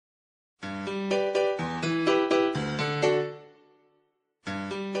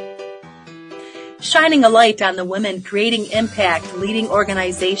shining a light on the women creating impact, leading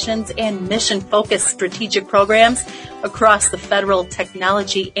organizations, and mission-focused strategic programs across the federal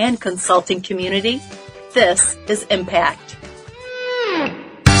technology and consulting community. This is Impact.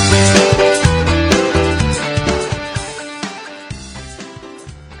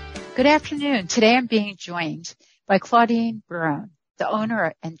 Good afternoon. Today I'm being joined by Claudine Barone, the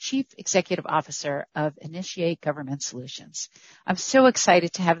owner and Chief Executive Officer of Initiate Government Solutions. I'm so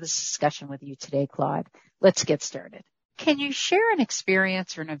excited to have this discussion with you today, Claude. Let's get started. Can you share an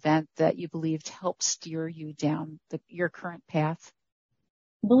experience or an event that you believed helped steer you down your current path?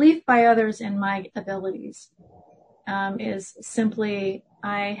 Belief by others in my abilities is simply,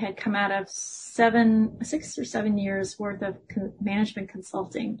 I had come out of 6 or 7 years worth of management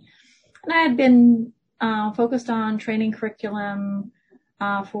consulting. And I had been focused on training curriculum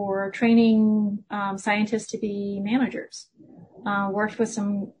for training scientists to be managers. Worked with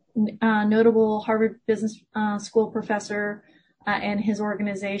some notable Harvard Business School professor and his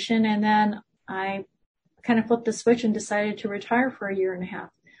organization. And then I kind of flipped the switch and decided to retire for a year and a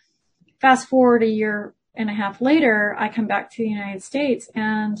half. Fast forward a year and a half later, I come back to the United States,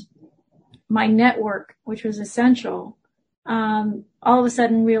 and my network, which was essential, all of a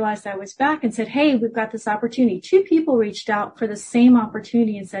sudden realized I was back and said, hey, we've got this opportunity. 2 people reached out for the same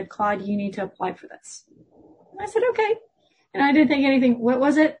opportunity and said, Claude, you need to apply for this. And I said, okay. And I didn't think anything. What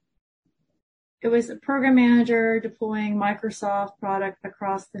was it? It was a program manager deploying Microsoft product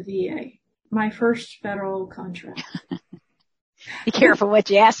across the VA. My first federal contract. Be careful what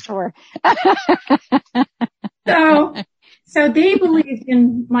you ask for. So they believed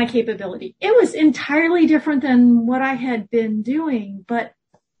in my capability. It was entirely different than what I had been doing, but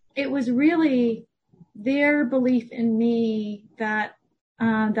it was really their belief in me that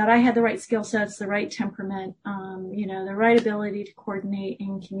I had the right skill sets, the right temperament, the right ability to coordinate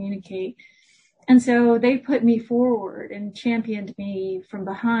and communicate. And so they put me forward and championed me from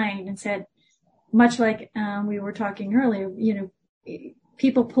behind and said, much like we were talking earlier,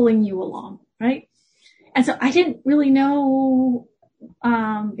 people pulling you along, right? And so I didn't really know,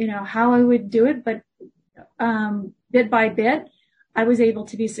 how I would do it, but bit by bit, I was able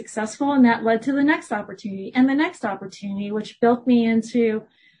to be successful, and that led to the next opportunity and the next opportunity, which built me into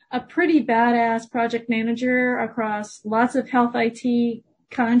a pretty badass project manager across lots of health IT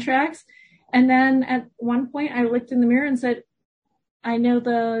contracts. And then at one point, I looked in the mirror and said, I know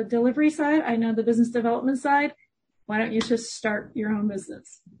the delivery side, I know the business development side. Why don't you just start your own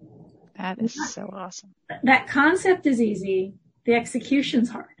business? That is so awesome. That concept is easy. The execution's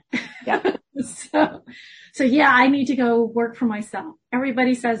hard. Yeah. So yeah, I need to go work for myself.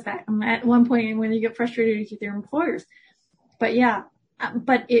 Everybody says that at one point when you get frustrated with their employers. But yeah,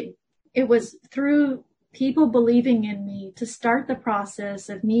 but it was through people believing in me to start the process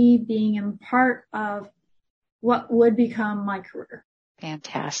of me being in part of what would become my career.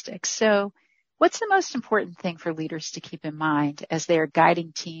 Fantastic. So what's the most important thing for leaders to keep in mind as they are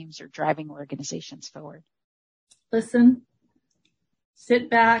guiding teams or driving organizations forward? Listen, sit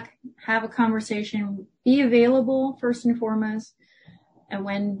back, have a conversation, be available first and foremost. And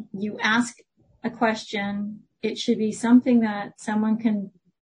when you ask a question, it should be something that someone can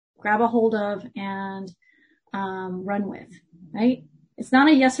grab a hold of and run with, right? It's not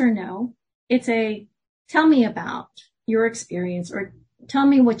a yes or no. It's a tell me about your experience, or tell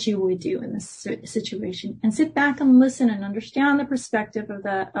me what you would do in this situation, and sit back and listen and understand the perspective of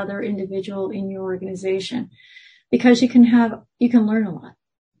the other individual in your organization, because you can learn a lot.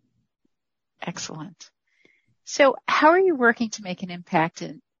 Excellent. So how are you working to make an impact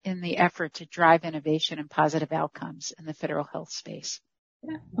in the effort to drive innovation and positive outcomes in the federal health space?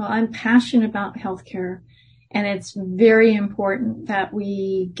 Yeah. Well, I'm passionate about healthcare, and it's very important that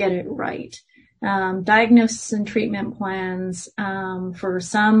we get it right. Diagnosis and treatment plans for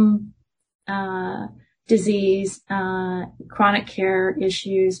some disease, chronic care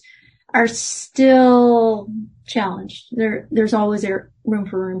issues are still challenged. There's always room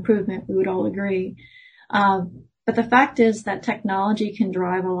for improvement, we would all agree. But the fact is that technology can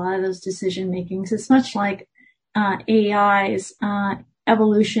drive a lot of those decision makings. It's much like AI's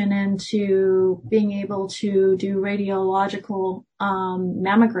evolution into being able to do radiological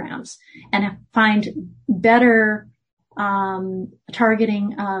mammograms and find better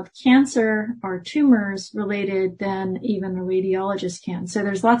targeting of cancer or tumors related than even a radiologist can. So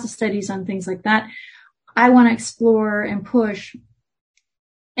there's lots of studies on things like that. I want to explore and push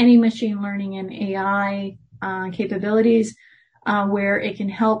any machine learning and AI capabilities where it can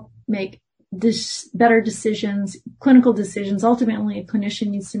help make better decisions, clinical decisions. Ultimately, a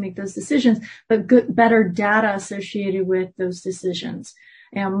clinician needs to make those decisions, but better data associated with those decisions.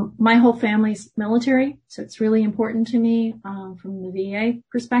 My whole family's military, so it's really important to me from the VA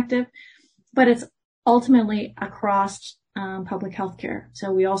perspective, but it's ultimately across public health care.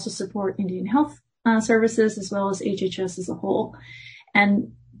 So we also support Indian Health Services as well as HHS as a whole.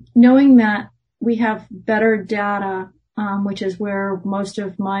 And knowing that we have better data, which is where most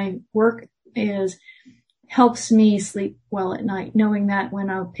of my work is, helps me sleep well at night, knowing that when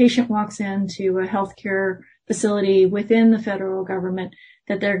a patient walks into a healthcare facility within the federal government,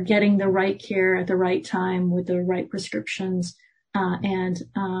 that they're getting the right care at the right time with the right prescriptions and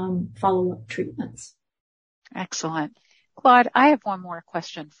follow-up treatments. Excellent. Claude, I have one more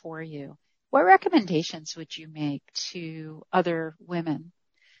question for you. What recommendations would you make to other women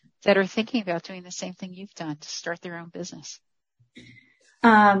that are thinking about doing the same thing you've done to start their own business?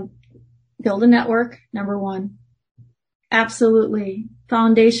 Build a network, number one. Absolutely.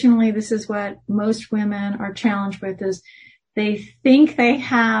 Foundationally, this is what most women are challenged with, is they think they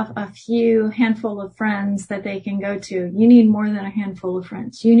have a handful of friends that they can go to. You need more than a handful of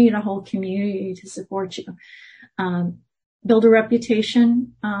friends. You need a whole community to support you. Build a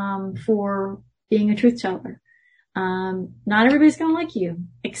reputation for being a truth teller. Not everybody's going to like you,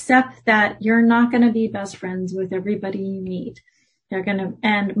 except that you're not going to be best friends with everybody you meet. They're going to,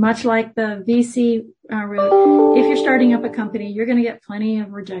 and much like the VC route, if you're starting up a company, you're going to get plenty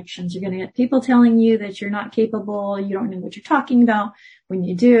of rejections. You're going to get people telling you that you're not capable, you don't know what you're talking about. When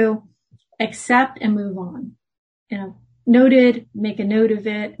you do, accept and move on. Noted, make a note of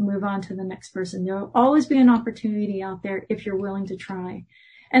it, move on to the next person. There'll always be an opportunity out there if you're willing to try.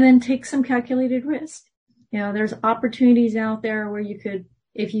 And then take some calculated risk. There's opportunities out there where you could,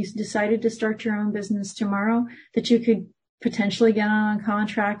 if you decided to start your own business tomorrow, that you could potentially get on a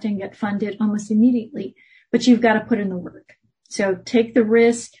contract and get funded almost immediately, but you've got to put in the work. So take the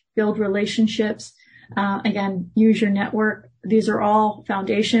risk, build relationships, again, use your network. These are all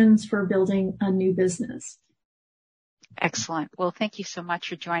foundations for building a new business. Excellent. Well, thank you so much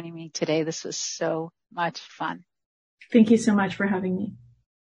for joining me today. This was so much fun. Thank you so much for having me.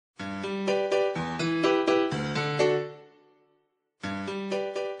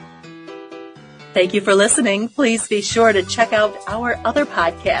 Thank you for listening. Please be sure to check out our other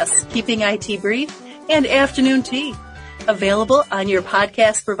podcasts, Keeping IT Brief and Afternoon Tea, available on your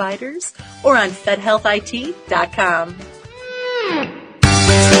podcast providers or on fedhealthit.com.